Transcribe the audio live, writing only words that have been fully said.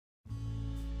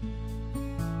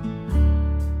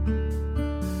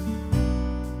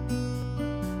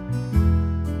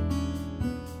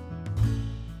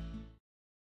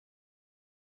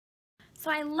So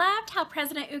I loved how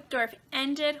President Uchtdorf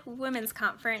ended Women's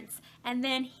Conference and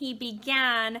then he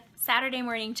began Saturday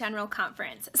morning General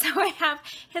Conference. So I have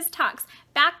his talks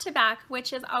back to back,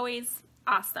 which is always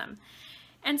awesome.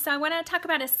 And so I want to talk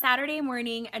about his Saturday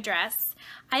morning address.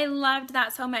 I loved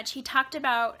that so much. He talked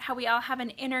about how we all have an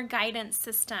inner guidance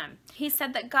system. He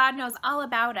said that God knows all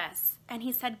about us. And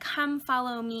he said, come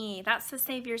follow me. That's the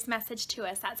Savior's message to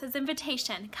us. That's his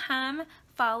invitation. Come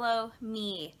follow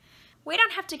me. We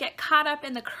don't have to get caught up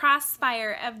in the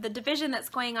crossfire of the division that's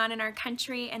going on in our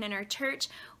country and in our church.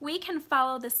 We can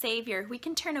follow the Savior. We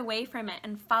can turn away from it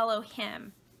and follow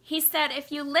him. He said,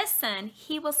 if you listen,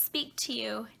 he will speak to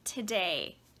you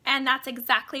today. And that's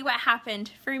exactly what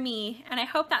happened for me. And I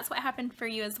hope that's what happened for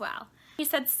you as well. He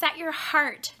said, set your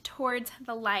heart towards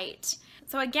the light.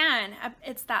 So again,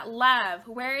 it's that love.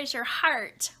 Where is your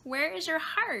heart? Where is your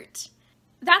heart?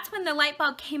 That's when the light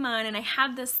bulb came on, and I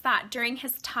had this thought during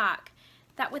his talk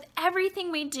that with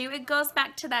everything we do, it goes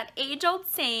back to that age-old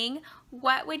saying,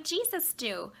 what would Jesus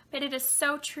do? But it is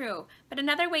so true. But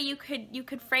another way you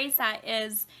could phrase that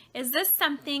is this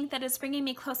something that is bringing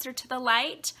me closer to the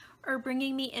light or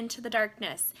bringing me into the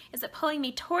darkness? Is it pulling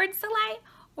me towards the light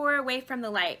or away from the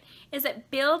light? Is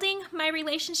it building my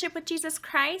relationship with Jesus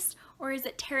Christ, or is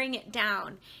it tearing it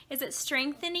down? Is it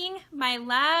strengthening my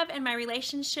love and my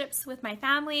relationships with my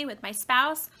family, with my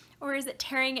spouse, or is it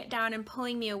tearing it down and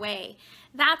pulling me away?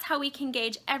 That's how we can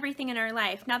gauge everything in our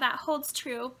life. Now that holds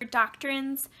true for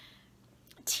doctrines,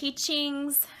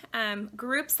 teachings,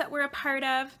 groups that we're a part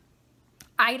of,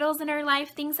 idols in our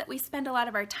life, things that we spend a lot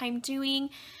of our time doing.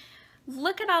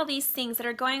 Look at all these things that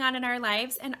are going on in our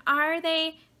lives, and are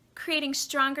they creating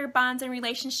stronger bonds and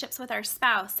relationships with our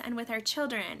spouse and with our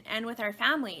children and with our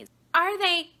families? Are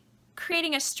they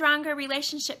creating a stronger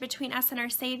relationship between us and our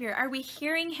Savior? Are we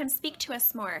hearing him speak to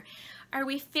us more? Are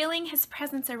we feeling his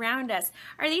presence around us?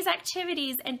 Are these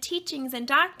activities and teachings and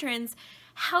doctrines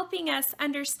helping us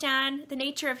understand the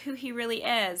nature of who he really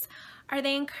is? Are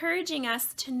they encouraging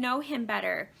us to know him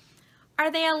better?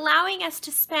 Are they allowing us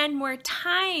to spend more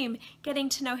time getting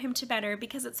to know him better?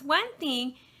 Because it's one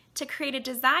thing to create a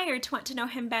desire to want to know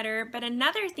him better, but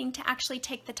another thing to actually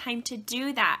take the time to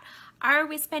do that. Are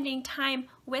we spending time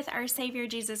with our Savior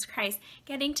Jesus Christ,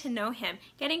 getting to know him,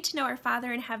 getting to know our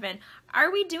Father in heaven?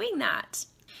 Are we doing that?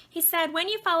 He said, when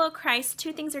you follow Christ,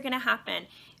 two things are going to happen.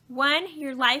 One,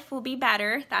 your life will be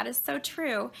better. That is so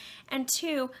true. And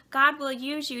two, God will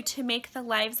use you to make the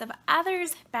lives of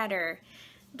others better.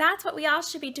 That's what we all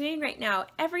should be doing right now.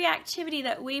 Every activity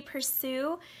that we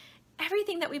pursue,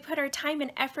 everything that we put our time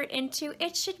and effort into,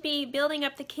 it should be building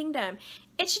up the kingdom.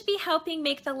 It should be helping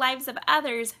make the lives of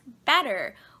others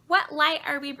better. What light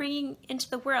are we bringing into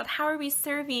the world? How are we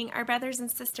serving our brothers and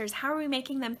sisters? How are we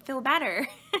making them feel better?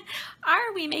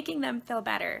 Are we making them feel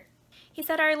better? He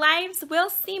said our lives will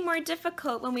seem more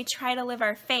difficult when we try to live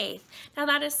our faith. Now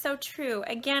that is so true.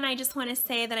 Again, I just want to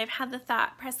say that I've had the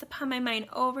thought pressed upon my mind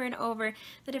over and over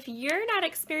that if you're not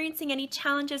experiencing any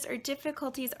challenges or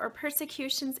difficulties or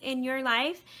persecutions in your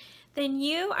life, then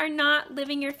you are not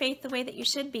living your faith the way that you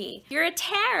should be. You're a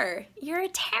terror. You're a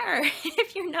terror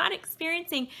if you're not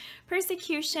experiencing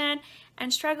persecution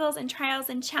and struggles and trials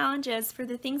and challenges for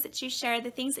the things that you share,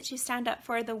 the things that you stand up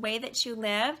for, the way that you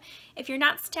live. If you're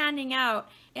not standing out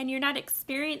and you're not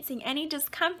experiencing any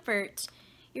discomfort,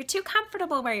 you're too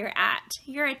comfortable where you're at.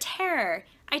 You're a terror.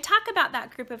 I talk about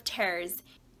that group of terrors.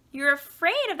 You're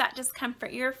afraid of that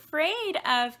discomfort. You're afraid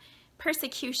of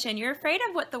persecution. You're afraid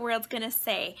of what the world's going to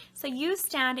say. So you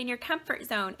stand in your comfort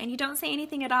zone and you don't say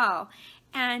anything at all.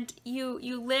 And you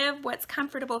live what's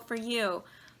comfortable for you.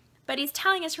 But he's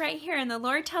telling us right here, and the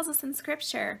Lord tells us in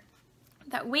Scripture,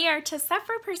 that we are to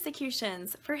suffer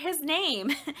persecutions for his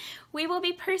name. We will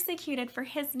be persecuted for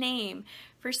his name,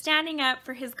 for standing up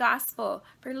for his gospel,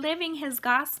 for living his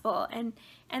gospel. And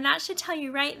that should tell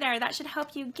you right there, that should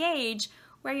help you gauge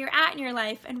where you're at in your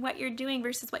life and what you're doing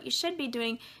versus what you should be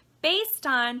doing based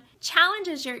on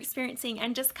challenges you're experiencing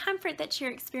and discomfort that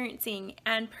you're experiencing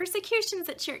and persecutions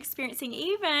that you're experiencing,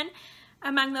 even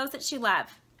among those that you love.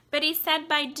 But he said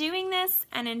by doing this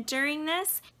and enduring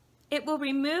this, it will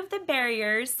remove the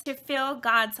barriers to feel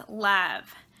God's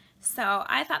love. So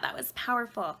I thought that was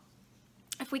powerful.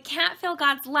 If we can't feel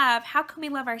God's love, how can we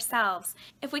love ourselves?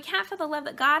 If we can't feel the love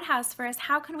that God has for us,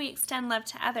 how can we extend love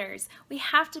to others? We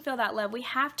have to feel that love. We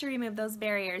have to remove those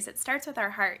barriers. It starts with our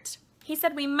heart. He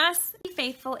said we must be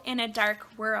faithful in a dark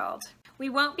world. We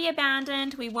won't be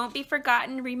abandoned. We won't be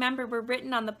forgotten. Remember, we're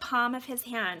written on the palm of his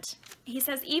hand. He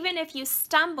says, even if you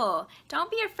stumble,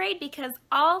 don't be afraid, because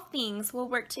all things will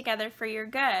work together for your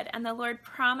good. And the Lord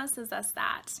promises us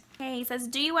that. Okay, he says,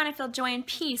 do you want to feel joy and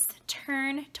peace?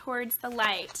 Turn towards the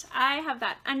light. I have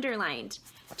that underlined.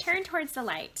 Turn towards the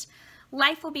light.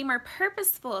 Life will be more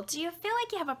purposeful. Do you feel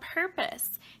like you have a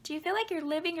purpose? Do you feel like you're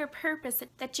living your purpose,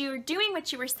 that you're doing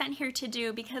what you were sent here to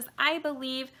do? Because I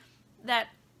believe that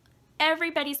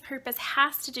everybody's purpose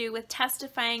has to do with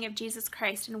testifying of Jesus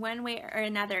Christ in one way or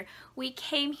another. We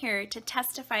came here to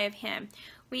testify of him.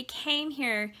 We came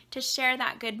here to share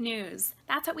that good news.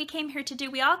 That's what we came here to do.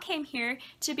 We all came here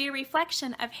to be a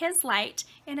reflection of his light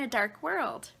in a dark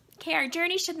world. Okay, our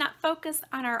journey should not focus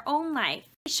on our own life.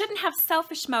 We shouldn't have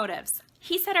selfish motives.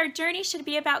 He said our journey should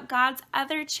be about God's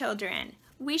other children.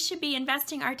 We should be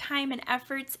investing our time and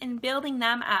efforts in building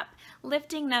them up,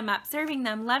 lifting them up, serving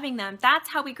them, loving them. That's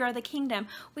how we grow the kingdom.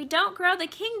 We don't grow the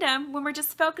kingdom when we're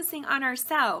just focusing on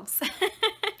ourselves.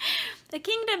 The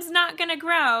kingdom's not going to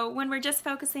grow when we're just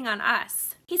focusing on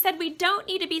us. He said we don't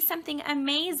need to be something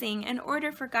amazing in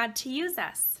order for God to use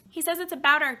us. He says it's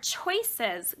about our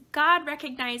choices. God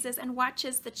recognizes and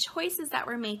watches the choices that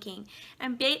we're making.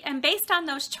 And based on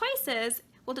those choices,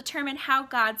 will determine how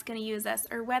God's going to use us,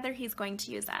 or whether he's going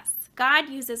to use us. God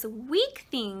uses weak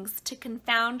things to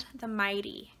confound the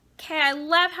mighty. Okay, I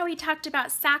love how he talked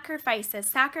about sacrifices.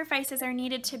 Sacrifices are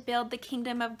needed to build the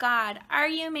kingdom of God. Are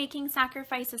you making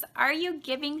sacrifices? Are you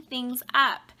giving things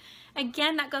up?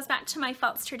 Again, that goes back to my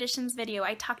false traditions video.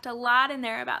 I talked a lot in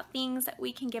there about things that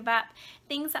we can give up,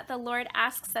 things that the Lord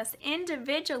asks us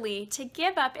individually to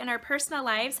give up in our personal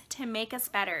lives to make us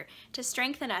better, to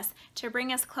strengthen us, to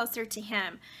bring us closer to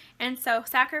him. And so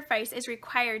sacrifice is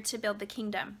required to build the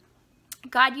kingdom.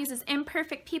 God uses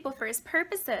imperfect people for his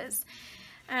purposes.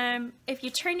 If you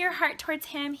turn your heart towards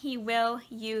him, he will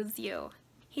use you.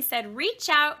 He said, reach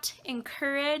out,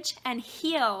 encourage, and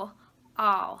heal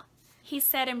all. He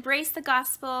said, embrace the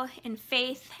gospel in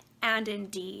faith and in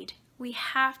deed. We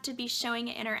have to be showing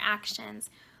it in our actions.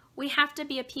 We have to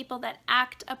be a people that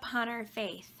act upon our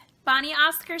faith. Bonnie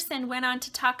Oscarson went on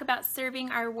to talk about serving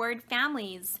our ward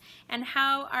families and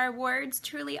how our wards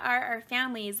truly are our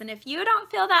families. And if you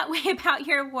don't feel that way about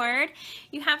your ward,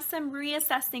 you have some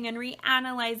reassessing and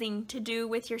reanalyzing to do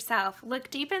with yourself.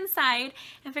 Look deep inside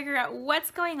and figure out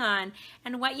what's going on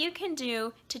and what you can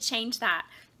do to change that.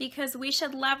 Because we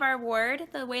should love our ward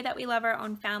the way that we love our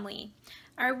own family.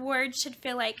 Our ward should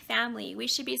feel like family. We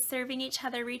should be serving each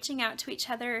other, reaching out to each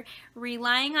other,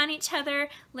 relying on each other,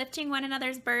 lifting one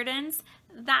another's burdens.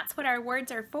 That's what our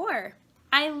wards are for.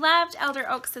 I loved Elder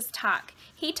Oaks' talk.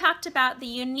 He talked about the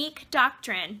unique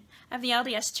doctrine of the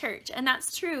LDS Church, and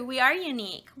that's true. We are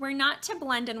unique. We're not to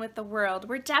blend in with the world.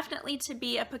 We're definitely to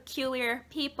be a peculiar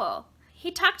people. He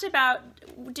talked about,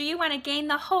 do you want to gain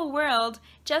the whole world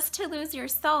just to lose your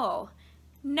soul?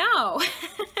 No.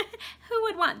 Who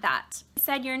would want that? He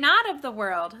said, you're not of the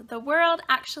world. The world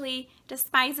actually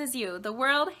despises you. The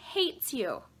world hates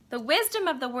you. The wisdom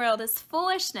of the world is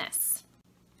foolishness.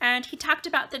 And he talked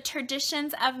about the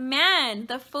traditions of men,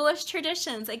 the foolish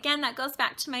traditions. Again, that goes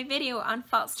back to my video on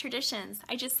false traditions.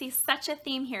 I just see such a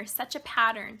theme here, such a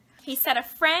pattern. He said, a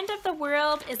friend of the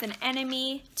world is an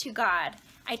enemy to God.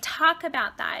 I talk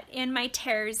about that in my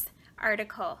TERS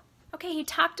article. Okay, he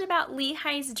talked about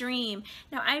Lehi's dream.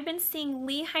 Now, I've been seeing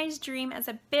Lehi's dream as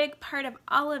a big part of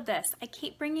all of this. I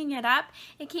keep bringing it up.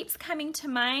 It keeps coming to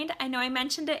mind. I know I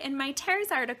mentioned it in my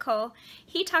TERS article.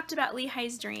 He talked about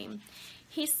Lehi's dream.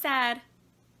 He said,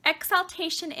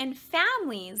 exaltation in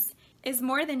families is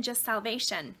more than just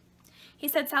salvation. He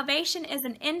said salvation is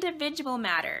an individual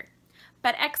matter,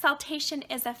 but exaltation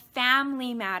is a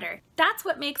family matter. That's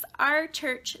what makes our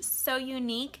church so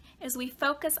unique, is we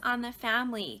focus on the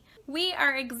family. We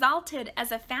are exalted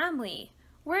as a family.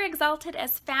 We're exalted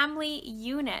as family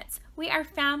units. We are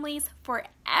families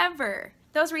forever.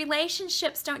 Those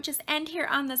relationships don't just end here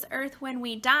on this earth when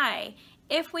we die.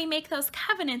 If we make those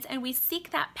covenants and we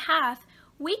seek that path,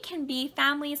 we can be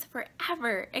families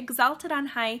forever, exalted on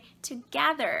high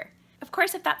together. Of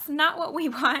course, if that's not what we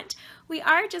want, we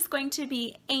are just going to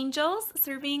be angels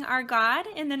serving our God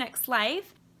in the next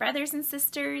life. Brothers and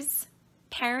sisters,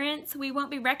 parents, we won't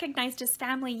be recognized as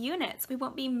family units. We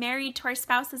won't be married to our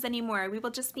spouses anymore. We will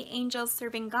just be angels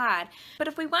serving God. But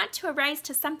if we want to arise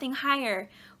to something higher,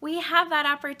 we have that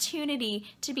opportunity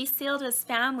to be sealed as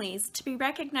families, to be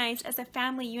recognized as a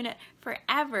family unit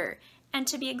forever, and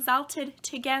to be exalted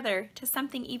together to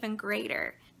something even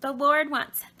greater. The Lord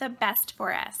wants the best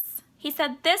for us. He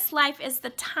said this life is the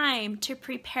time to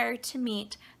prepare to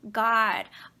meet God.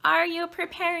 Are you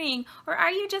preparing, or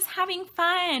are you just having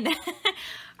fun?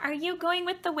 Are you going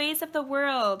with the ways of the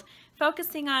world,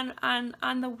 focusing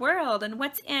on the world and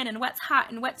what's in and what's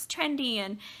hot and what's trendy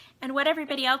and what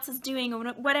everybody else is doing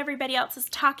and what everybody else is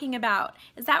talking about?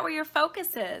 Is that where your focus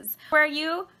is? Or are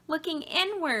you looking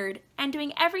inward and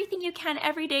doing everything you can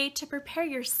every day to prepare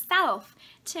yourself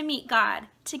to meet God,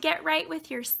 to get right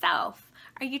with yourself?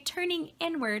 Are you turning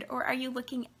inward, or are you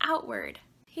looking outward?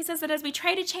 He says that as we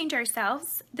try to change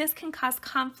ourselves, this can cause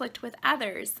conflict with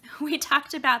others. We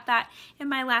talked about that in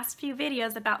my last few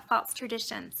videos about false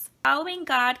traditions. Following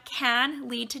God can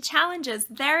lead to challenges.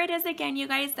 There it is again, you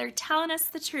guys. They're telling us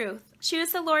the truth.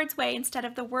 Choose the Lord's way instead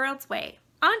of the world's way.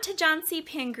 On to John C.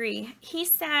 Pingree. He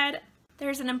said,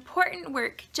 there's an important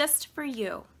work just for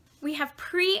you. We have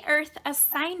pre-earth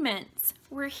assignments.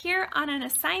 We're here on an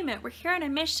assignment. We're here on a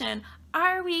mission.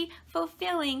 Are we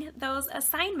fulfilling those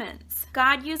assignments?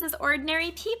 God uses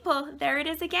ordinary people. There it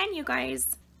is again, you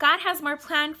guys. God has more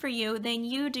planned for you than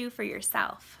you do for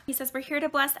yourself. He says we're here to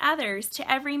bless others.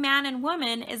 To every man and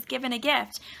woman is given a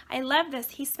gift. I love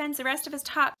this. He spends the rest of his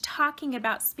talk talking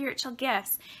about spiritual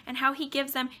gifts and how he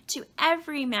gives them to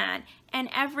every man and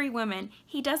every woman.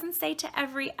 He doesn't say to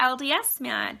every LDS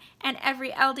man and every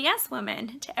LDS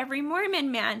woman, to every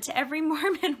Mormon man, to every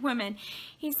Mormon woman.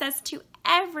 He says to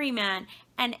every man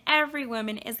and every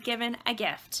woman is given a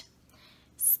gift.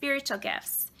 Spiritual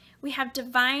gifts. We have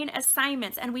divine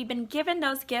assignments, and we've been given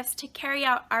those gifts to carry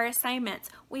out our assignments.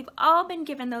 We've all been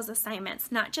given those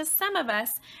assignments, not just some of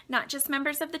us, not just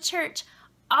members of the church.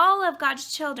 All of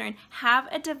God's children have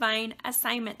a divine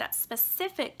assignment that's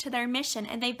specific to their mission,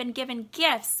 and they've been given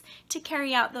gifts to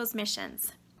carry out those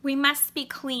missions. We must be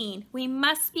clean. We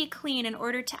must be clean in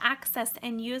order to access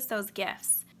and use those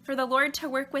gifts. For the Lord to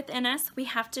work within us, we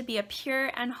have to be a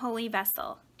pure and holy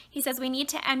vessel. He says we need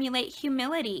to emulate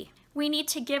humility. We need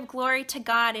to give glory to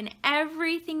God in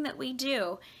everything that we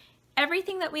do.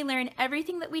 Everything that we learn,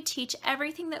 everything that we teach,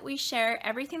 everything that we share,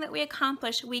 everything that we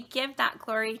accomplish, we give that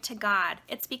glory to God.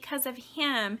 It's because of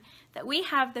Him that we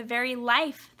have the very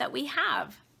life that we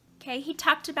have. Okay, he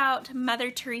talked about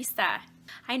Mother Teresa.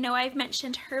 I know I've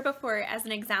mentioned her before as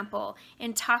an example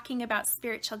in talking about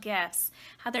spiritual gifts,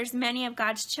 how there's many of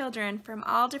God's children from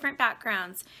all different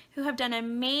backgrounds who have done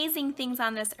amazing things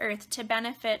on this earth to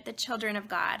benefit the children of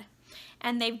God.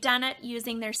 And they've done it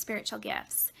using their spiritual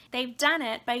gifts. They've done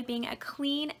it by being a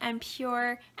clean and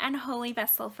pure and holy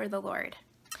vessel for the Lord.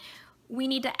 We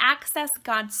need to access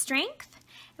God's strength,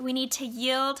 and we need to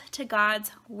yield to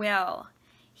God's will.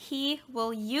 He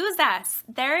will use us.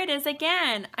 There it is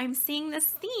again. I'm seeing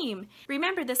this theme.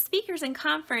 Remember, the speakers in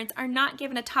conference are not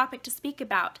given a topic to speak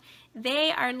about.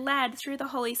 They are led through the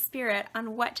Holy Spirit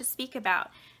on what to speak about.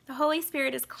 The Holy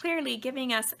Spirit is clearly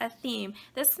giving us a theme.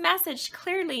 This message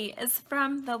clearly is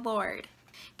from the Lord.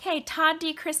 Okay, Todd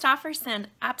D. Christofferson,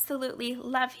 absolutely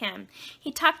love him.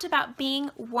 He talked about being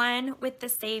one with the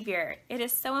Savior. It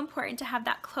is so important to have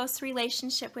that close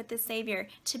relationship with the Savior,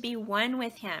 to be one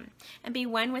with Him and be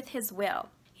one with His will.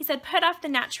 He said, put off the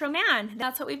natural man.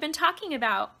 That's what we've been talking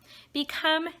about.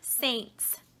 Become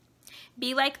saints.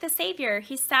 Be like the Savior.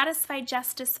 He satisfied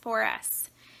justice for us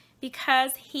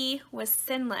because He was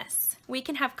sinless. We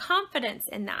can have confidence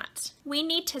in that. We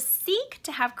need to seek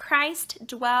to have Christ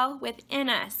dwell within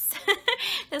us.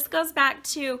 This goes back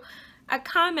to a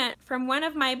comment from one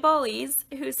of my bullies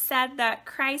who said that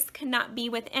Christ cannot be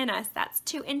within us. That's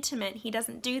too intimate. He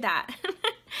doesn't do that.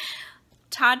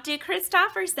 Todd D.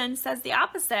 Christofferson says the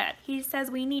opposite. He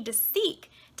says we need to seek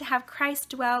to have Christ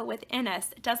dwell within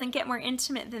us. It doesn't get more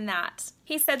intimate than that.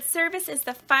 He said service is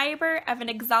the fiber of an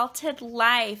exalted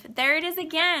life. There it is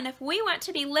again. If we want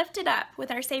to be lifted up with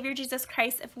our Savior Jesus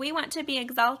Christ, if we want to be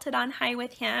exalted on high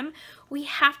with Him, we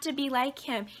have to be like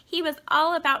Him. He was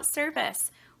all about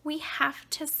service. We have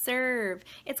to serve.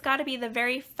 It's got to be the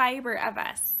very fiber of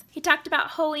us. He talked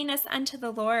about holiness unto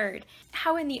the Lord,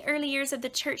 how in the early years of the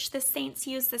church the saints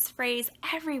used this phrase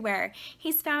everywhere.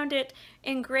 He's found it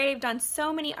engraved on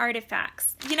so many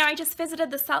artifacts. You know, I just visited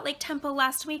the Salt Lake Temple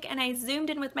last week and I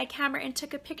zoomed in with my camera and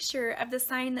took a picture of the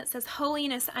sign that says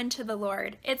holiness unto the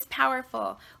Lord. It's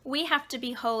powerful. We have to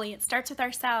be holy. It starts with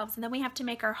ourselves, and then we have to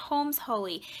make our homes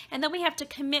holy, and then we have to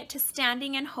commit to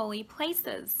standing in holy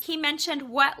places. He mentioned,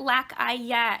 what lack I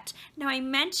yet? Now I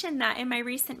mentioned that in my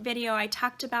recent video. I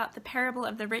talked about the parable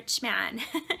of the rich man.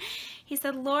 He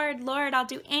said, Lord, Lord, I'll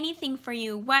do anything for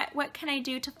you. What can I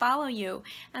do to follow you?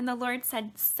 And the Lord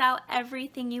said, sell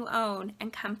everything you own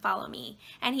and come follow me.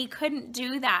 And he couldn't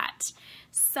do that.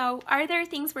 So are there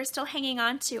things we're still hanging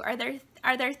on to? Are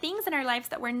there things in our lives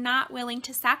that we're not willing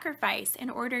to sacrifice in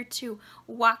order to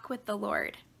walk with the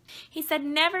Lord? He said,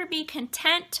 never be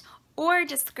content or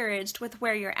discouraged with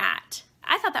where you're at.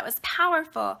 I thought that was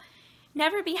powerful.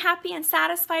 Never be happy and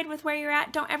satisfied with where you're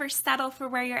at. Don't ever settle for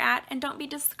where you're at, and don't be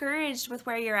discouraged with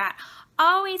where you're at.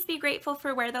 Always be grateful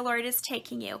for where the Lord is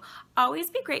taking you. Always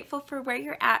be grateful for where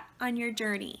you're at on your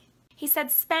journey. He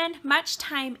said, spend much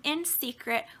time in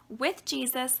secret with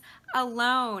Jesus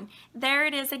alone. There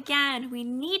it is again. We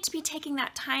need to be taking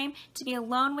that time to be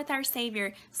alone with our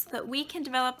Savior so that we can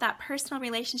develop that personal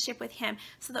relationship with Him,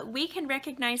 so that we can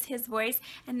recognize His voice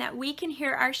and that we can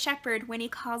hear our shepherd when He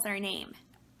calls our name.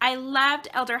 I loved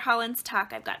Elder Holland's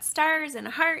talk. I've got stars and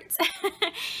hearts.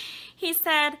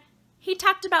 He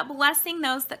talked about blessing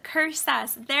those that curse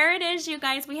us. There it is, you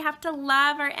guys. We have to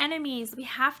love our enemies. We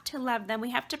have to love them.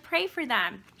 We have to pray for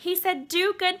them. He said,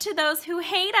 do good to those who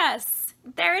hate us.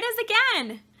 There it is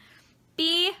again.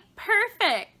 Be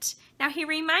perfect. Now he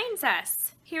reminds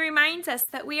us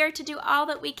that we are to do all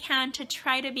that we can to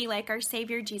try to be like our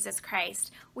Savior Jesus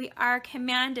Christ. We are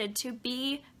commanded to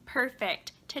be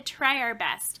perfect, to try our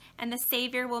best, and the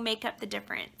Savior will make up the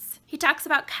difference. He talks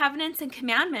about covenants and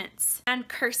commandments and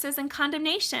curses and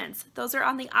condemnations. Those are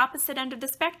on the opposite end of the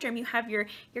spectrum. You have your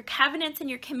covenants and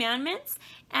your commandments,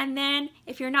 and then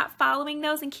if you're not following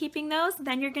those and keeping those,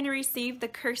 then you're going to receive the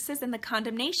curses and the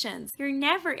condemnations. You're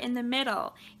never in the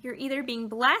middle. You're either being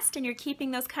blessed and you're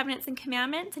keeping those covenants and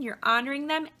commandments and you're honoring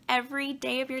them every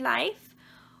day of your life,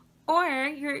 or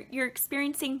you're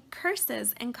experiencing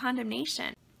curses and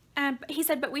condemnation. He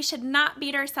said, but we should not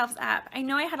beat ourselves up. I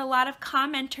know I had a lot of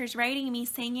commenters writing me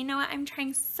saying, you know what, I'm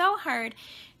trying so hard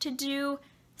to do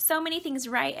so many things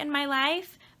right in my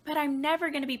life, but I'm never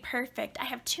going to be perfect. I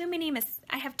have too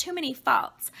many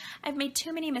faults. I've made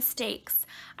too many mistakes.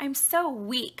 I'm so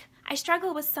weak. I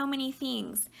struggle with so many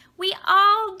things. We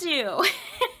all do.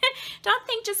 Don't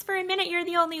think just for a minute you're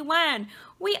the only one.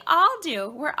 We all do.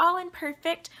 We're all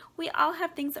imperfect. We all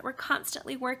have things that we're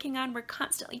constantly working on. We're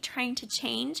constantly trying to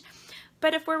change.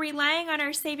 But if we're relying on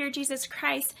our Savior Jesus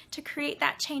Christ to create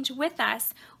that change with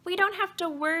us, we don't have to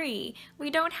worry. We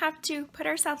don't have to put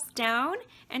ourselves down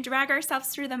and drag ourselves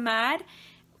through the mud.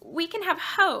 We can have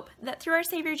hope that through our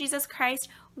Savior Jesus Christ,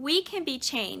 we can be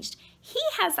changed. He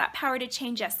has that power to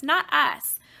change us, not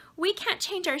us. We can't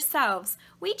change ourselves.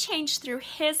 We change through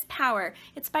His power.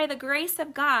 It's by the grace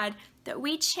of God that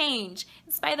we change.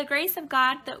 It's by the grace of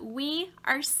God that we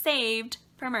are saved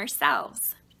from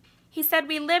ourselves. He said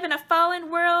we live in a fallen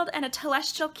world and a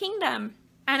celestial kingdom.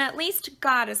 And at least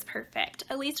God is perfect.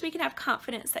 At least we can have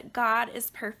confidence that God is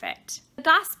perfect. The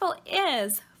gospel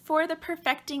is for the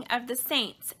perfecting of the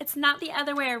saints. It's not the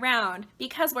other way around.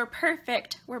 Because we're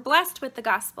perfect, we're blessed with the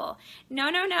gospel. No,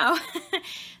 no, no.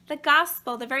 The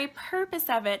gospel, the very purpose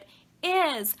of it,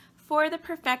 is for the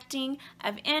perfecting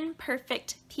of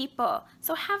imperfect people.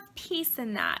 So have peace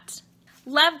in that.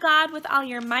 Love God with all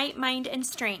your might, mind, and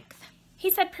strength. He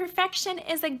said perfection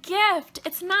is a gift.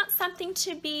 It's not something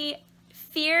to be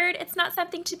feared. It's not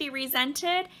something to be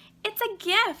resented. It's a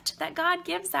gift that God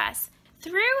gives us.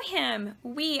 Through Him,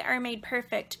 we are made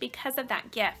perfect because of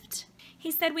that gift. He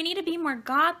said we need to be more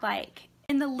godlike.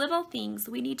 In the little things,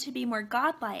 we need to be more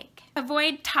godlike.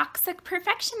 Avoid toxic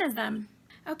perfectionism.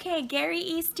 Okay, Gary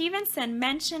E. Stevenson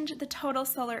mentioned the total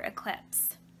solar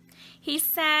eclipse. He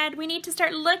said we need to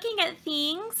start looking at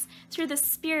things through the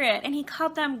Spirit, and he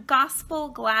called them gospel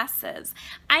glasses.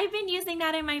 I've been using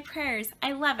that in my prayers.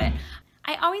 I love it.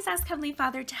 I always ask Heavenly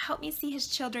Father to help me see His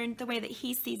children the way that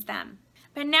He sees them.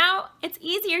 But now it's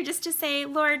easier just to say,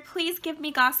 Lord, please give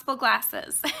me gospel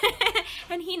glasses.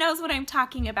 And He knows what I'm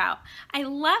talking about. I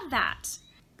love that.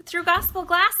 Through gospel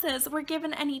glasses, we're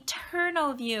given an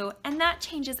eternal view, and that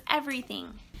changes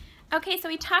everything. Okay, so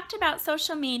we talked about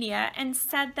social media and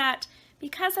said that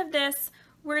because of this,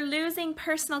 we're losing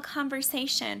personal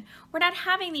conversation. We're not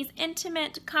having these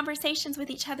intimate conversations with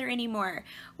each other anymore.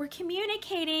 We're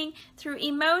communicating through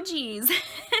emojis,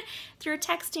 through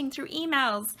texting, through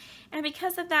emails. And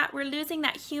because of that, we're losing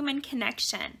that human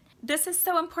connection. This is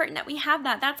so important that we have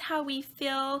that. That's how we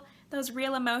feel those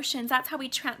real emotions. That's how we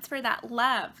transfer that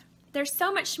love. There's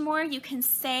so much more you can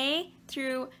say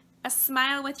through a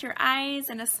smile with your eyes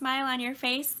and a smile on your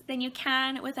face than you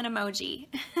can with an emoji.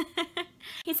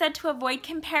 He said to avoid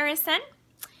comparison,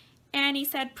 and he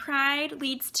said pride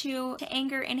leads to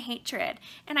anger and hatred.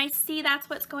 And I see that's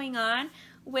what's going on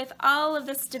with all of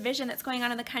this division that's going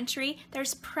on in the country.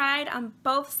 There's pride on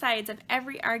both sides of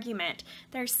every argument.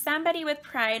 There's somebody with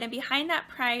pride, and behind that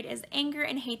pride is anger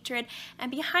and hatred,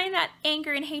 and behind that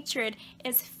anger and hatred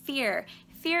is fear.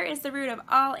 Fear is the root of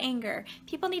all anger.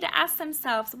 People need to ask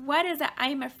themselves, what is it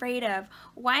I'm afraid of?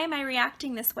 Why am I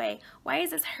reacting this way? Why is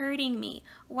this hurting me?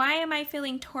 Why am I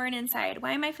feeling torn inside?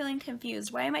 Why am I feeling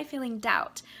confused? Why am I feeling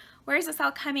doubt? Where is this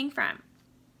all coming from?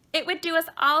 It would do us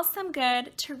all some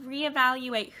good to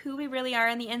reevaluate who we really are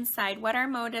on the inside, what our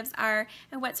motives are,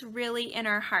 and what's really in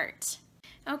our heart.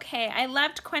 Okay, I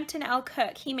loved Quentin L.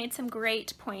 Cook. He made some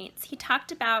great points. He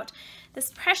talked about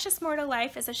this precious mortal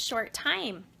life is a short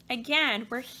time. Again,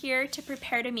 we're here to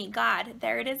prepare to meet God.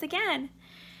 There it is again.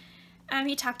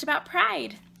 He talked about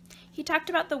pride. He talked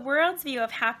about the world's view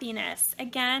of happiness.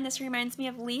 Again, this reminds me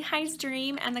of Lehi's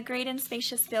dream and the great and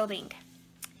spacious building.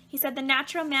 He said the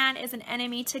natural man is an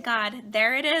enemy to God.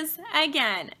 There it is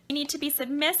again. We need to be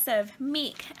submissive,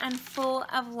 meek, and full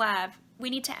of love. We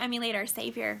need to emulate our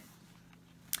Savior.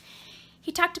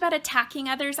 He talked about attacking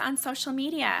others on social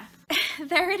media.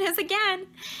 There it is again.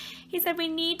 He said we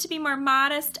need to be more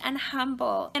modest and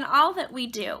humble in all that we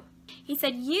do. He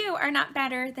said you are not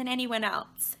better than anyone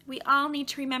else. We all need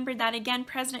to remember that. Again,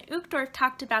 President Uchtdorf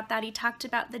talked about that. He talked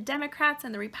about the Democrats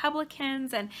and the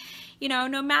Republicans, and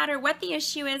no matter what the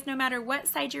issue is, no matter what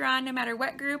side you're on, no matter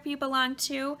what group you belong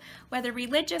to, whether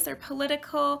religious or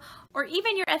political or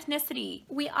even your ethnicity,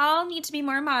 we all need to be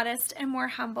more modest and more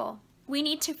humble. We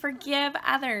need to forgive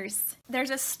others.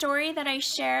 There's a story that I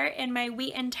share in my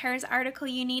Wheat and Tares article.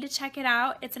 You need to check it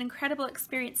out. It's an incredible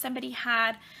experience somebody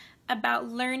had about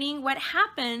learning what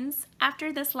happens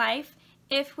after this life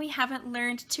if we haven't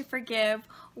learned to forgive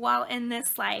while in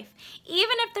this life.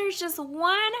 Even if there's just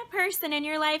one person in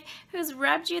your life who's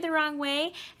rubbed you the wrong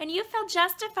way and you feel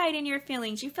justified in your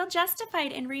feelings, you feel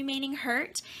justified in remaining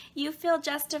hurt, you feel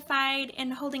justified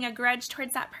in holding a grudge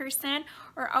towards that person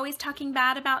or always talking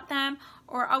bad about them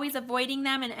or always avoiding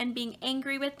them and being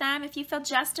angry with them, if you feel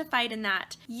justified in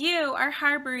that, you are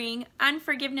harboring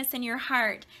unforgiveness in your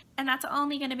heart, and that's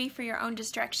only going to be for your own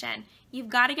destruction. You've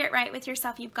got to get right with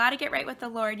yourself. You've got to get right with the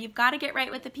Lord. You've got to get right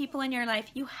with the people in your life.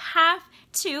 You have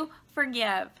to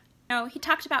forgive. He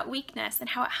talked about weakness and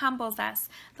how it humbles us.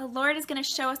 The Lord is going to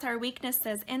show us our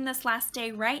weaknesses in this last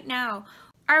day right now.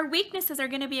 Our weaknesses are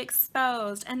going to be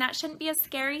exposed, and that shouldn't be a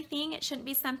scary thing. It shouldn't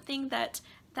be something that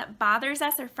bothers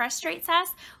us or frustrates us.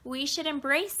 We should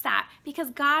embrace that because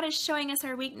God is showing us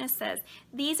our weaknesses.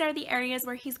 These are the areas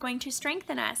where He's going to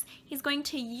strengthen us. He's going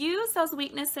to use those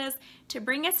weaknesses to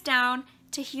bring us down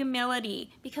to humility,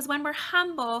 because when we're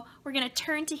humble, we're going to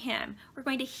turn to Him. We're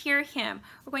going to hear Him.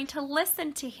 We're going to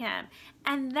listen to Him,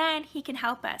 and then He can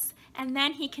help us, and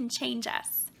then He can change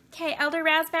us. Okay, Elder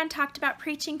Razvan talked about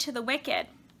preaching to the wicked.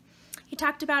 He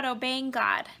talked about obeying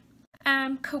God.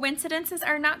 Coincidences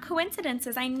are not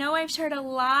coincidences. I know I've shared a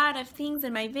lot of things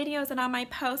in my videos and on my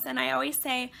posts, and I always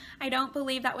say I don't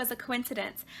believe that was a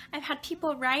coincidence. I've had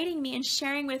people writing me and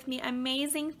sharing with me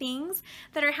amazing things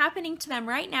that are happening to them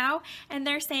right now, and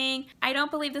they're saying, I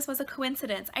don't believe this was a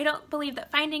coincidence. I don't believe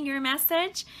that finding your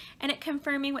message and it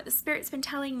confirming what the Spirit's been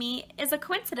telling me is a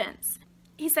coincidence.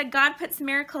 He said God puts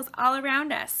miracles all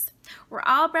around us. We're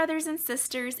all brothers and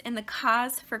sisters in the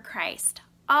cause for Christ.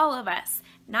 All of us.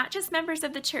 Not just members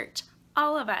of the church,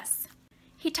 all of us.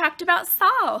 He talked about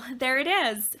Saul. There it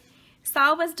is.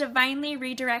 Saul was divinely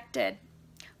redirected.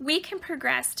 We can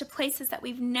progress to places that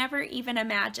we've never even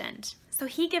imagined. So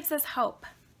he gives us hope.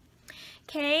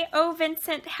 Okay, O.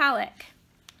 Vincent Halleck.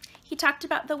 He talked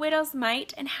about the widow's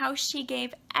mite and how she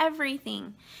gave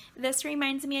everything. This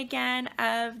reminds me again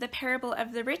of the parable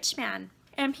of the rich man.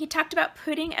 He talked about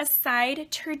putting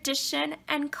aside tradition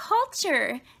and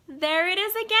culture. There it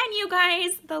is again, you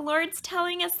guys. The Lord's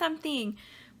telling us something.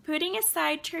 Putting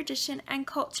aside tradition and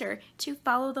culture to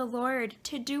follow the Lord,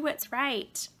 to do what's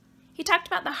right. He talked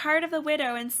about the heart of the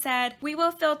widow and said, we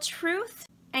will feel truth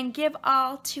and give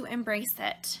all to embrace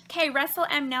it. Okay, Russell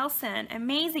M. Nelson,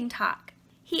 amazing talk.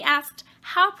 He asked,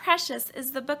 how precious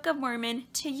is the Book of Mormon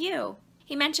to you?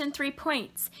 He mentioned 3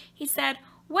 points. He said,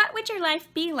 what would your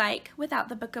life be like without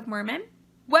the Book of Mormon?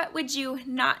 What would you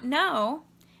not know?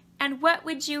 And what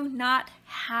would you not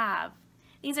have?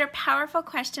 These are powerful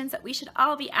questions that we should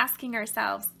all be asking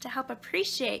ourselves to help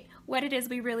appreciate what it is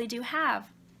we really do have.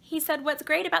 He said what's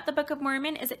great about the Book of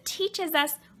Mormon is it teaches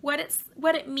us what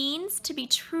it means to be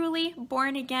truly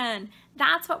born again.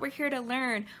 That's what we're here to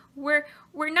learn. We're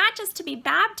not just to be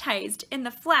baptized in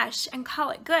the flesh and call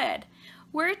it good.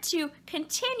 We're to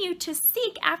continue to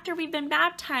seek after we've been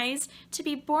baptized to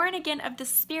be born again of the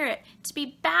Spirit, to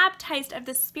be baptized of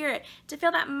the Spirit, to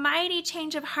feel that mighty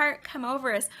change of heart come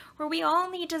over us, where we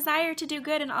only desire to do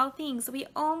good in all things. We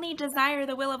only desire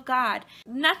the will of God.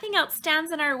 Nothing else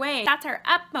stands in our way. That's our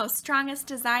utmost, strongest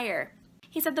desire.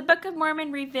 He said the Book of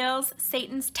Mormon reveals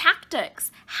Satan's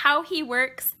tactics, how he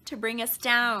works to bring us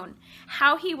down,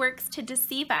 how he works to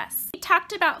deceive us. He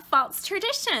talked about false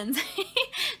traditions.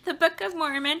 The Book of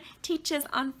Mormon teaches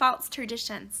on false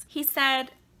traditions. He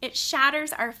said it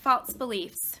shatters our false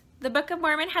beliefs. The Book of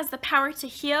Mormon has the power to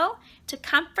heal, to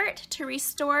comfort, to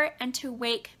restore, and to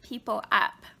wake people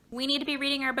up. We need to be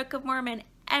reading our Book of Mormon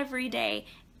every day.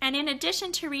 And in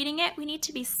addition to reading it, we need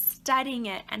to be studying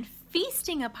it and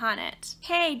feasting upon it.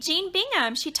 Hey, Jean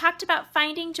Bingham, she talked about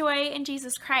finding joy in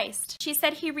Jesus Christ. She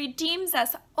said he redeems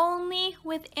us only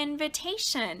with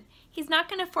invitation. He's not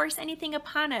going to force anything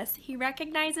upon us. He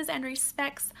recognizes and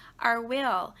respects our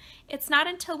will. It's not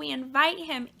until we invite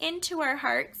him into our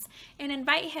hearts and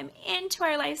invite him into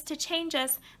our lives to change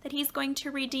us that he's going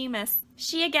to redeem us.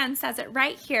 She again says it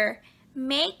right here,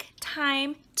 make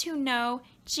time to know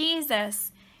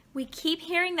Jesus. We keep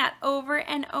hearing that over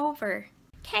and over.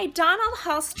 Okay, Donald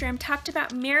Hallstrom talked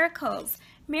about miracles.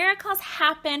 Miracles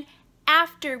happen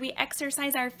after we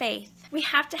exercise our faith. We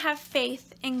have to have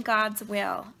faith in God's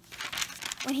will.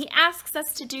 When he asks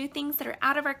us to do things that are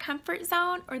out of our comfort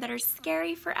zone or that are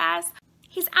scary for us,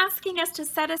 he's asking us to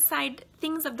set aside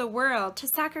things of the world, to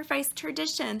sacrifice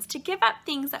traditions, to give up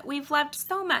things that we've loved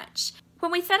so much.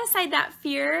 When we set aside that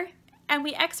fear and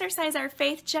we exercise our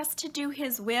faith just to do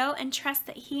his will and trust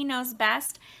that he knows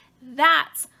best,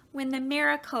 that's when the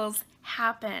miracles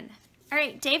happen. All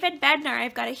right, David Bednar,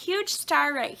 I've got a huge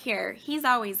star right here. He's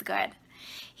always good.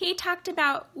 He talked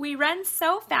about we run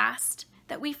so fast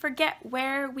that we forget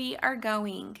where we are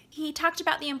going. He talked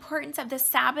about the importance of the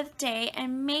Sabbath day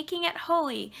and making it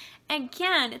holy.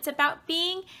 Again, it's about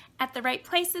being at the right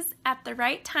places at the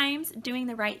right times, doing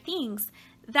the right things.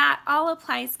 That all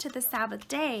applies to the Sabbath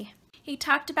day. He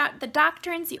talked about the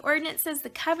doctrines, the ordinances, the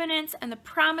covenants, and the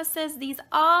promises. These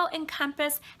all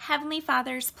encompass Heavenly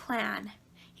Father's plan.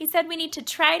 He said we need to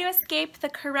try to escape the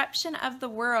corruption of the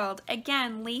world.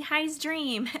 Again, Lehi's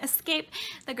dream, escape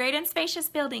the great and spacious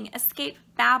building, escape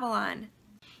Babylon.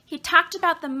 He talked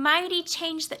about the mighty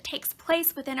change that takes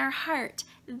place within our heart.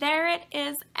 There it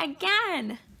is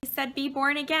again. He said be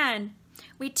born again.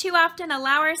 We too often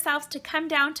allow ourselves to come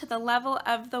down to the level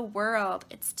of the world.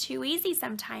 It's too easy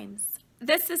sometimes.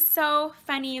 This is so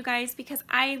funny, you guys, because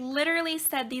I literally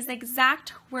said these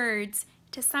exact words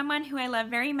to someone who I love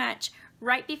very much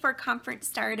right before conference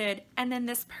started, and then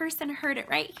this person heard it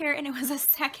right here, and it was a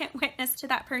second witness to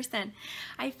that person.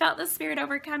 I felt the Spirit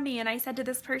overcome me, and I said to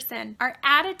this person, our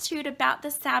attitude about the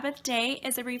Sabbath day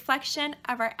is a reflection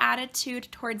of our attitude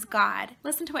towards God.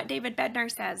 Listen to what David Bednar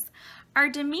says. Our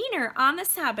demeanor on the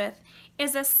Sabbath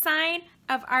is a sign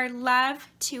of our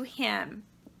love to him.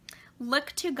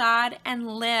 Look to God and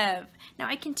live. Now,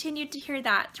 I continued to hear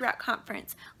that throughout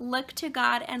conference. Look to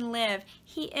God and live.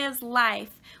 He is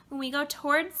life. When we go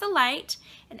towards the light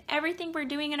and everything we're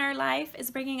doing in our life is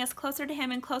bringing us closer to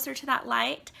him and closer to that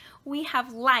light, we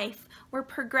have life. We're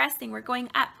progressing. We're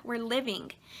going up. We're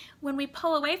living. When we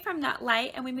pull away from that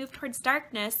light and we move towards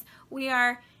darkness, we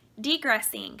are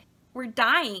degressing. We're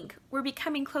dying. We're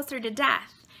becoming closer to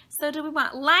death. So do we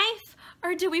want life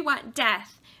or do we want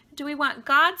death? Do we want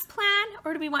God's plan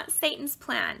or do we want Satan's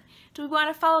plan? Do we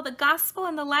want to follow the gospel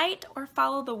and the light or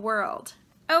follow the world?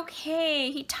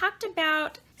 Okay, he talked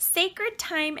about sacred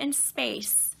time and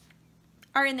space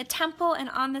are in the temple and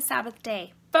on the Sabbath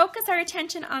day. Focus our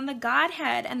attention on the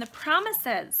Godhead and the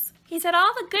promises. He said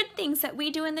all the good things that we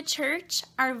do in the church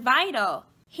are vital.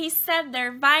 He said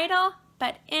they're vital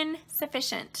but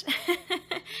insufficient.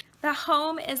 The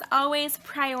home is always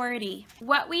priority.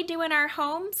 What we do in our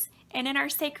homes and in our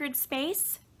sacred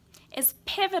space is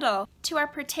pivotal to our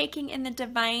partaking in the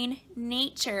divine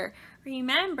nature.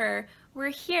 Remember, we're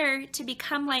here to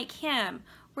become like him.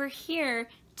 We're here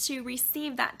to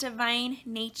receive that divine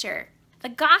nature. The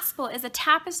gospel is a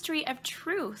tapestry of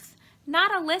truth,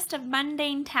 not a list of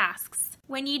mundane tasks.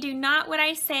 When ye do not what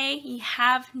I say, ye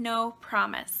have no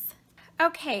promise.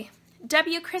 Okay,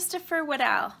 W. Christopher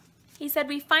Waddell. He said,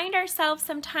 we find ourselves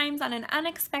sometimes on an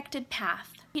unexpected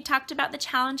path. He talked about the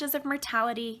challenges of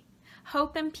mortality,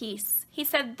 hope and peace. He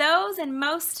said those in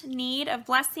most need of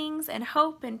blessings and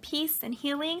hope and peace and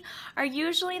healing are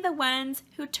usually the ones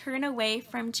who turn away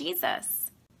from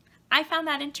Jesus. I found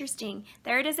that interesting.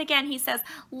 There it is again. He says,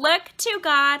 look to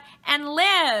God and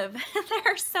live.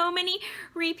 There are so many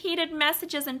repeated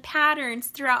messages and patterns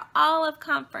throughout all of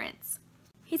conference.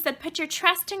 He said, put your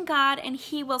trust in God and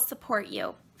he will support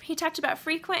you. He talked about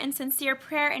frequent and sincere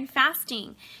prayer and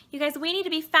fasting. You guys, we need to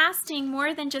be fasting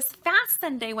more than just fast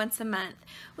Sunday once a month.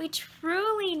 We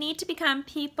truly need to become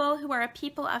people who are a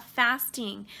people of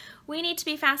fasting. We need to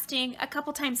be fasting a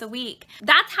couple times a week.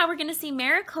 That's how we're going to see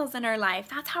miracles in our life.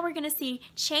 That's how we're going to see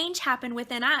change happen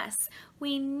within us.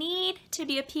 We need to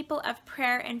be a people of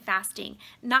prayer and fasting,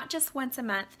 not just once a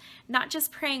month, not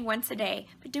just praying once a day,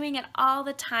 but doing it all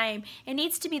the time. It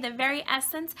needs to be the very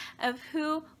essence of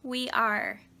who we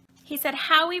are. He said,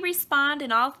 how we respond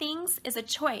in all things is a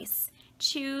choice.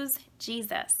 Choose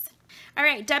Jesus. All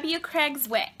right, W. Craig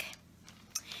Zwick.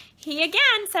 He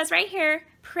again says right here,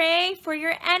 pray for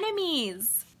your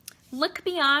enemies. Look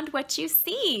beyond what you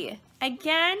see.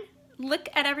 Again, look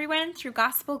at everyone through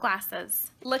gospel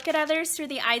glasses. Look at others through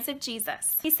the eyes of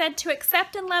Jesus. He said to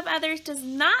accept and love others does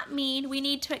not mean we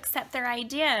need to accept their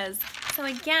ideas. So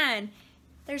again,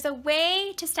 there's a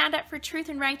way to stand up for truth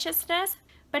and righteousness,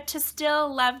 but to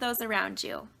still love those around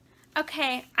you.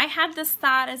 Okay, I had this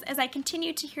thought as I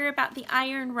continue to hear about the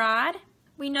iron rod.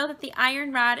 We know that the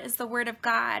iron rod is the Word of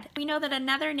God. We know that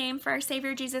another name for our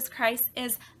Savior Jesus Christ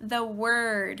is the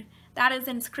Word. That is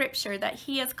in Scripture, that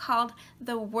He is called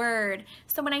the Word.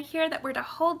 So when I hear that we're to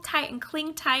hold tight and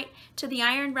cling tight to the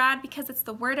iron rod because it's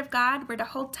the Word of God, we're to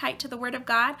hold tight to the Word of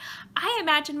God, I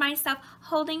imagine myself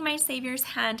holding my Savior's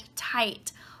hand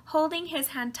tight. Holding His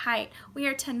hand tight. We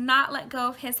are to not let go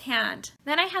of His hand.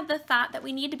 Then I had the thought that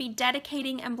we need to be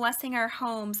dedicating and blessing our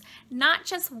homes, not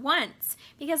just once.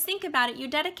 Because think about it, you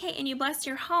dedicate and you bless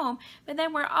your home, but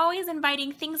then we're always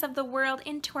inviting things of the world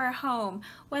into our home.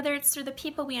 Whether it's through the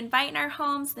people we invite in our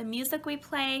homes, the music we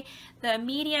play, the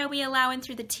media we allow in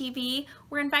through the TV,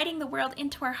 we're inviting the world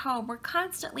into our home. We're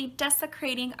constantly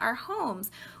desecrating our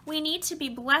homes. We need to be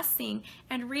blessing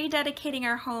and rededicating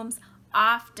our homes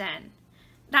often.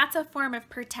 That's a form of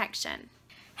protection.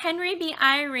 Henry B.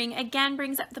 Eyring again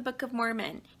brings up the Book of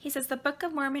Mormon. He says the Book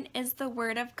of Mormon is the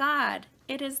Word of God.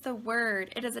 It is the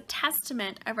Word. It is a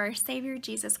testament of our Savior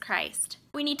Jesus Christ.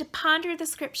 We need to ponder the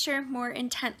Scripture more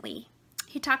intently.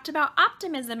 He talked about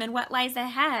optimism and what lies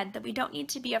ahead, that we don't need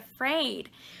to be afraid.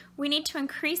 We need to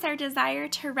increase our desire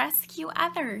to rescue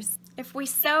others. If we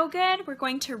sow good, we're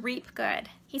going to reap good.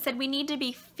 He said we need to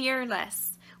be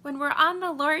fearless. When we're on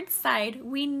the Lord's side,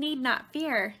 we need not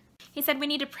fear. He said we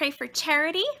need to pray for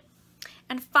charity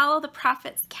and follow the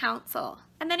prophet's counsel.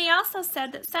 And then he also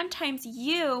said that sometimes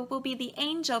you will be the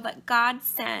angel that God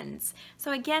sends.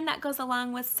 So again, that goes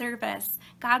along with service.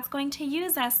 God's going to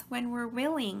use us when we're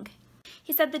willing.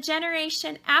 He said the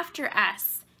generation after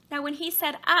us. Now when he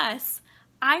said us,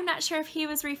 I'm not sure if he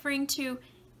was referring to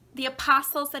the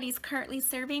apostles that he's currently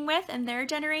serving with and their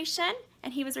generation,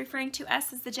 and he was referring to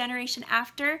us as the generation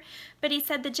after, but he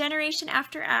said the generation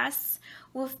after us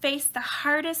will face the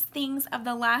hardest things of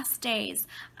the last days.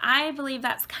 I believe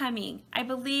that's coming. I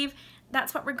believe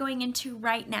that's what we're going into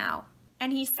right now.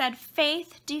 And he said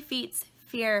faith defeats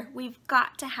fear. We've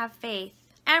got to have faith.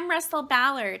 M. Russell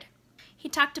Ballard, he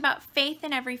talked about faith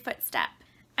in every footstep.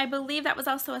 I believe that was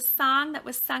also a song that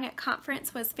was sung at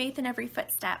conference, was Faith in Every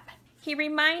Footstep. He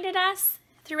reminded us,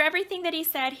 through everything that he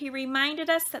said, he reminded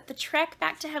us that the trek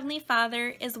back to Heavenly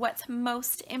Father is what's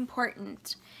most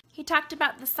important. He talked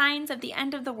about the signs of the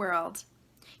end of the world.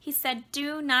 He said,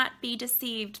 do not be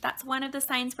deceived. That's one of the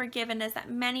signs we're given, is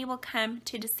that many will come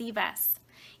to deceive us.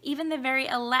 Even the very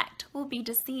elect will be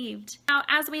deceived. Now,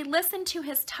 as we listen to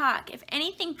his talk, if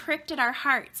anything pricked at our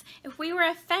hearts, if we were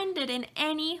offended in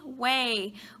any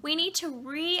way, we need to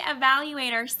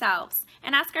reevaluate ourselves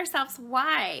and ask ourselves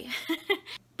why.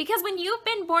 Because when you've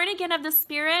been born again of the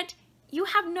Spirit, you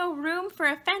have no room for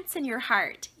offense in your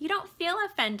heart. You don't feel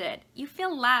offended. You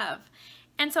feel love.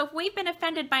 And so if we've been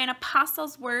offended by an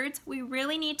apostle's words, we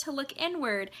really need to look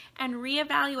inward and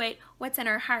reevaluate what's in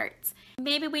our hearts.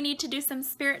 Maybe we need to do some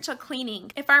spiritual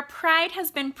cleaning. If our pride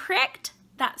has been pricked,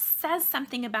 that says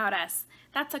something about us.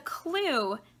 That's a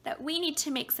clue that we need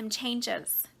to make some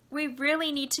changes. We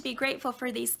really need to be grateful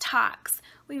for these talks.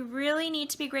 We really need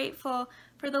to be grateful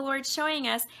for the Lord showing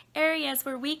us areas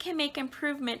where we can make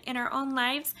improvement in our own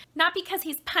lives, not because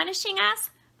He's punishing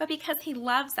us, but because He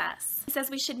loves us. He says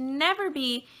we should never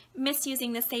be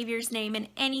misusing the Savior's name in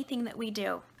anything that we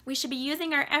do. We should be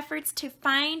using our efforts to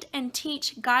find and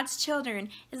teach God's children.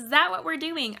 Is that what we're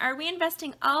doing? Are we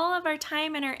investing all of our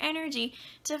time and our energy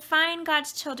to find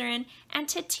God's children and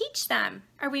to teach them?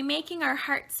 Are we making our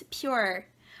hearts pure?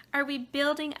 Are we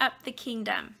building up the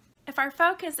kingdom? If our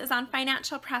focus is on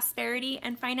financial prosperity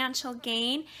and financial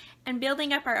gain and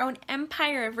building up our own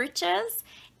empire of riches,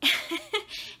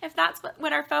 if that's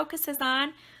what our focus is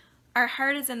on, our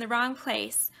heart is in the wrong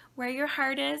place. Where your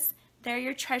heart is, there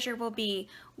your treasure will be.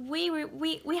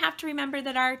 we have to remember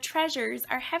that our treasures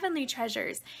are heavenly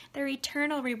treasures. They're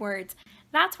eternal rewards.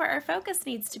 That's where our focus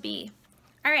needs to be.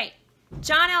 All right.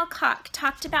 John L. Cock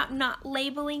talked about not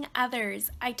labeling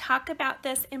others. I talk about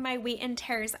this in my Wheat and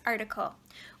Tares article.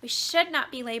 We should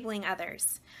not be labeling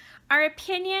others. Our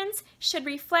opinions should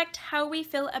reflect how we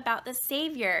feel about the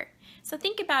Savior. So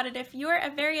think about it. If you're a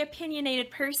very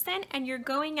opinionated person and you're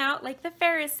going out like the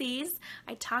Pharisees,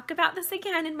 I talk about this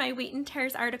again in my Wheat and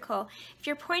Tares article. If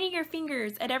you're pointing your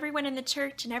fingers at everyone in the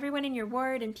church and everyone in your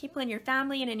ward and people in your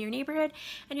family and in your neighborhood,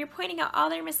 and you're pointing out all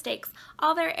their mistakes,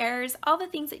 all their errors, all the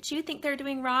things that you think they're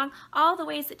doing wrong, all the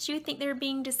ways that you think they're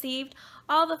being deceived,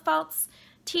 all the false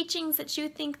teachings that you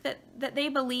think that they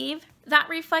believe, that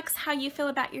reflects how you feel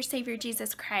about your Savior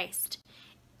Jesus Christ.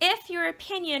 If your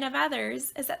opinion of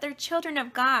others is that they're children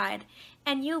of God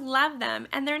and you love them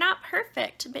and they're not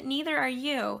perfect, but neither are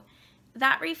you,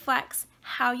 that reflects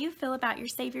how you feel about your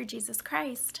Savior Jesus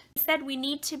Christ. He said we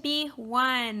need to be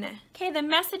one. Okay, the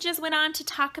messages went on to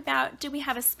talk about, do we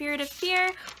have a spirit of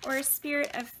fear or a spirit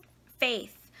of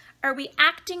faith? Are we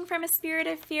acting from a spirit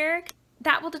of fear?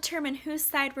 That will determine whose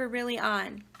side we're really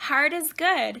on. Hard is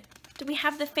good. Do we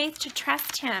have the faith to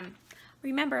trust Him?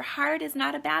 Remember, hard is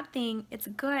not a bad thing, it's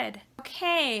good.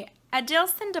 Okay,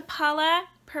 Adilson de Paula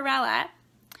Perella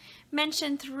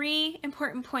mentioned 3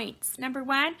 important points. Number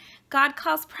 1, God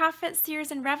calls prophets,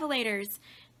 seers, and revelators.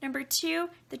 Number 2,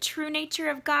 the true nature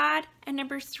of God. And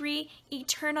number 3,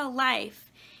 eternal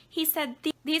life. He said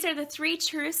these are the 3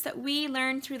 truths that we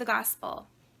learn through the gospel.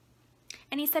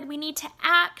 And he said we need to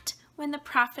act when the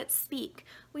prophets speak.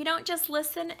 We don't just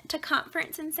listen to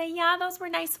conference and say, yeah, those were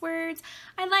nice words.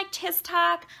 I liked his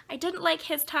talk. I didn't like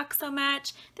his talk so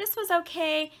much. This was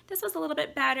okay. This was a little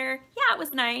bit better. Yeah, it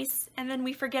was nice. And then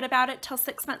we forget about it till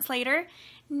 6 months later.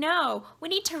 No, we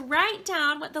need to write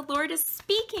down what the Lord is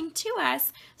speaking to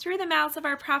us through the mouths of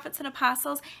our prophets and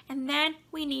apostles, and then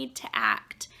we need to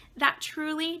act. That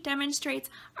truly demonstrates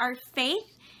our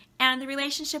faith and the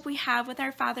relationship we have with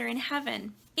our Father in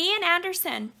heaven. Ian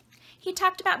Anderson, he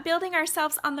talked about building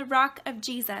ourselves on the rock of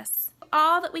Jesus,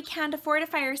 all that we can to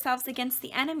fortify ourselves against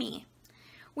the enemy.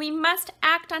 We must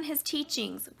act on his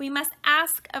teachings. We must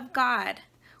ask of God.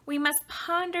 We must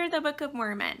ponder the Book of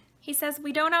Mormon. He says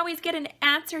we don't always get an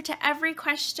answer to every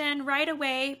question right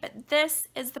away, but this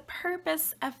is the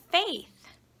purpose of faith.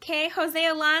 Okay, Jose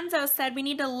Alonso said we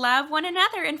need to love one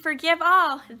another and forgive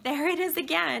all. There it is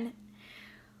again.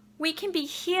 We can be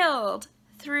healed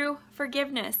through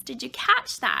forgiveness. Did you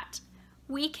catch that?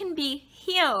 We can be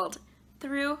healed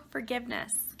through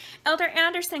forgiveness. Elder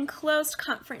Anderson closed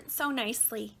conference so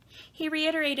nicely. He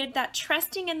reiterated that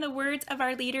trusting in the words of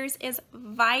our leaders is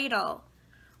vital.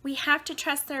 We have to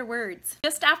trust their words.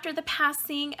 Just after the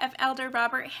passing of Elder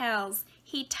Robert Hales,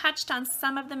 he touched on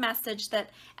some of the message that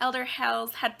Elder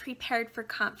Hales had prepared for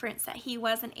conference that he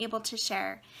wasn't able to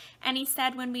share. And he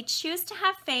said, when we choose to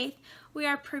have faith, we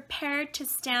are prepared to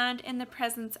stand in the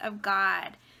presence of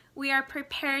God. We are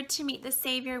prepared to meet the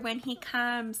Savior when he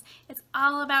comes. It's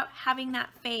all about having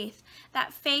that faith.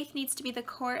 That faith needs to be the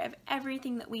core of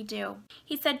everything that we do.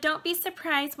 He said, don't be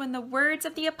surprised when the words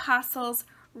of the apostles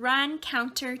run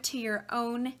counter to your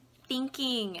own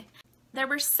thinking. There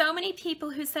were so many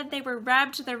people who said they were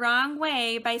rubbed the wrong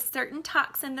way by certain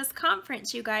talks in this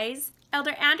conference, you guys.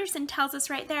 Elder Anderson tells us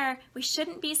right there, we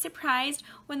shouldn't be surprised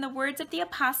when the words of the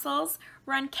apostles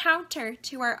run counter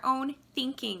to our own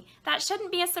thinking. That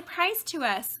shouldn't be a surprise to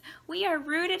us. We are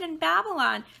rooted in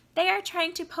Babylon. They are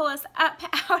trying to pull us up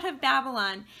out of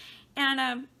Babylon.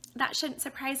 And that shouldn't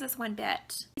surprise us one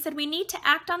bit. He said we need to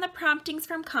act on the promptings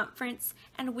from conference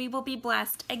and we will be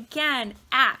blessed. Again,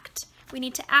 act. We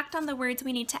need to act on the words.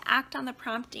 We need to act on the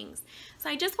promptings. So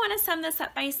I just want to sum this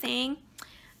up by saying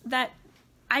that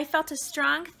I felt a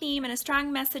strong theme and a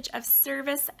strong message of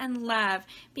service and love,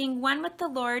 being one with the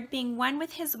Lord, being one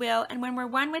with his will, and when we're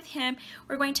one with him,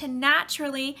 we're going to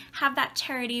naturally have that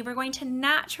charity. We're going to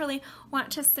naturally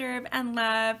want to serve and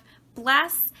love,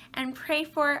 bless, and pray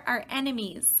for our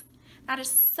enemies. That is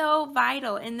so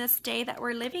vital in this day that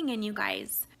we're living in, you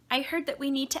guys. I heard that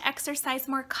we need to exercise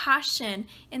more caution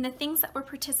in the things that we're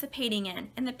participating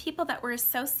in the people that we're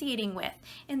associating with,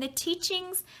 in the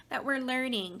teachings that we're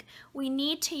learning. We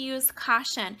need to use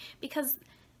caution because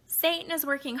Satan is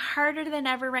working harder than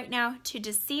ever right now to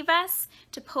deceive us,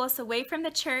 to pull us away from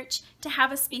the church, to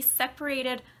have us be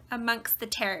separated amongst the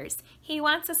tares. He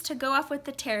wants us to go off with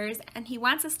the tares and he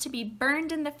wants us to be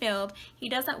burned in the field. He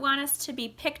doesn't want us to be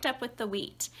picked up with the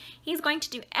wheat. He's going to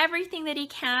do everything that he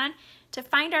can to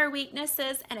find our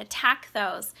weaknesses and attack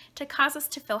those, to cause us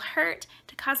to feel hurt,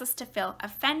 to cause us to feel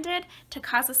offended, to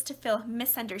cause us to feel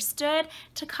misunderstood,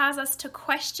 to cause us to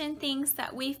question things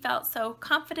that we felt so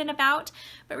confident about.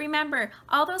 But remember,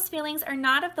 all those feelings are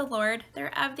not of the Lord,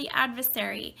 they're of the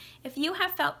adversary. If you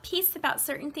have felt peace about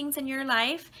certain things in your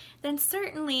life, then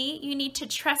certainly you need to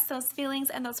trust those feelings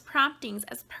and those promptings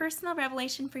as personal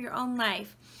revelation for your own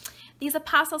life. These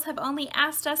apostles have only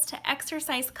asked us to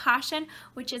exercise caution,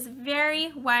 which is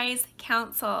very wise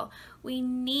counsel. We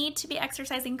need to be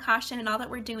exercising caution in all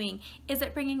that we're doing. Is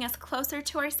it bringing us closer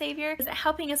to our Savior? Is it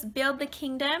helping us build the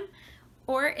kingdom?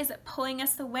 Or is it pulling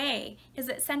us away? Is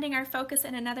it sending our focus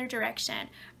in another direction?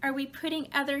 Are we putting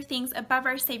other things above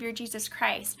our Savior Jesus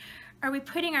Christ? Are we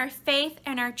putting our faith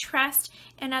and our trust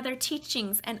in other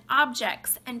teachings and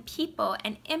objects and people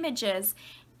and images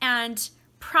and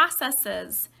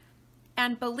processes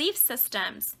and belief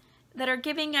systems that are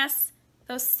giving us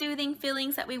those soothing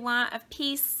feelings that we want of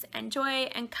peace and joy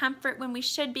and comfort when we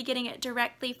should be getting it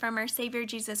directly from our Savior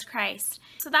Jesus Christ?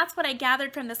 So that's what I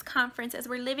gathered from this conference, is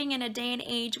we're living in a day and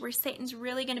age where Satan's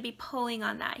really going to be pulling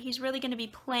on that. He's really going to be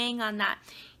playing on that.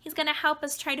 He's going to help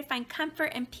us try to find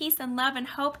comfort and peace and love and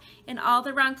hope in all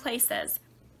the wrong places.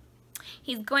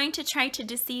 He's going to try to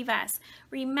deceive us.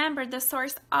 Remember, the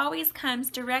source always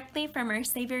comes directly from our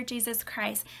Savior Jesus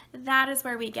Christ. That is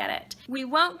where we get it. We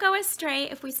won't go astray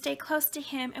if we stay close to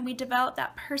Him and we develop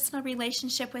that personal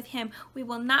relationship with Him. We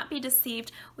will not be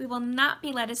deceived. We will not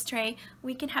be led astray.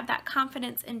 We can have that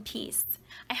confidence and peace.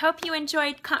 I hope you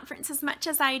enjoyed conference as much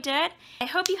as I did. I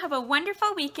hope you have a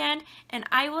wonderful weekend, and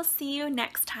I will see you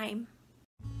next time.